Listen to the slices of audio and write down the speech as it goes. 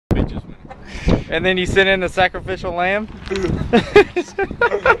just went. And then you sent in the sacrificial lamb?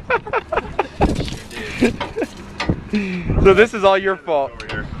 So this is all your fault.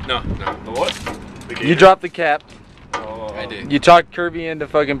 No. The what? The You dropped the cap. Oh, I did. You talked Kirby into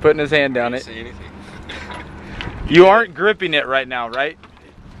fucking putting his hand down it. Say anything. You aren't gripping it right now, right?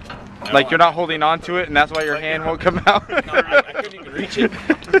 Like you're not holding on to it and that's why your hand won't come out? No, I couldn't even reach it.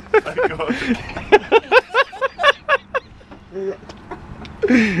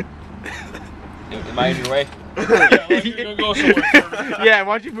 Am I in your way? Yeah, like you're gonna go somewhere, Kirby. Yeah,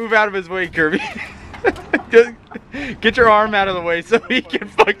 why don't you move out of his way, Kirby? Just get your arm out of the way so he can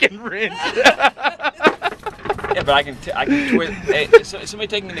fucking wrench. Yeah, but I can twist. Hey, is somebody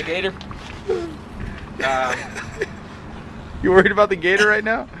taking the gator? You worried about the gator right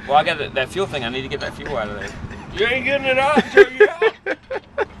now? Well, I got that fuel thing. I need to get that fuel out of there. You ain't getting it out until you out.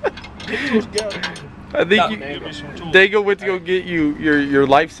 I think Dago went to go get you your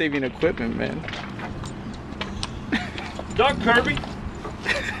life-saving equipment, man. Duck, Kirby.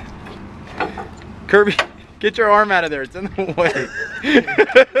 Kirby, get your arm out of there. It's in the way.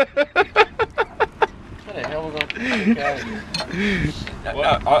 What the hell was on?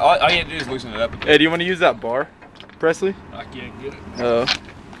 All you have to do is loosen it up again. Hey, do you want to use that bar, Presley? I can't get it. Oh.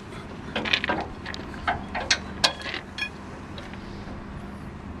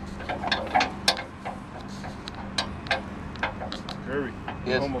 Kirby,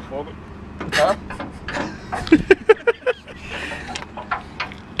 yes. Homophobic? Huh?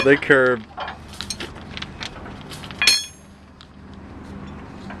 The curb.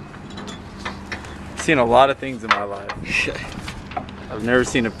 I've seen a lot of things in my life. I've never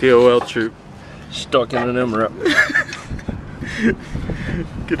seen a POL troop Stuck in an emerald.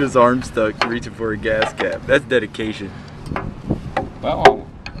 get his arm stuck reaching for a gas cap. That's dedication. Well,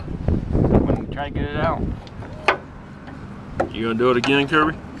 I'm gonna try to get it out. You gonna do it again,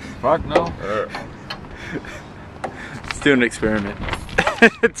 Kirby? Fuck no. Let's do an experiment.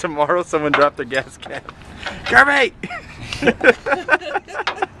 Tomorrow someone dropped their gas cap. Kirby!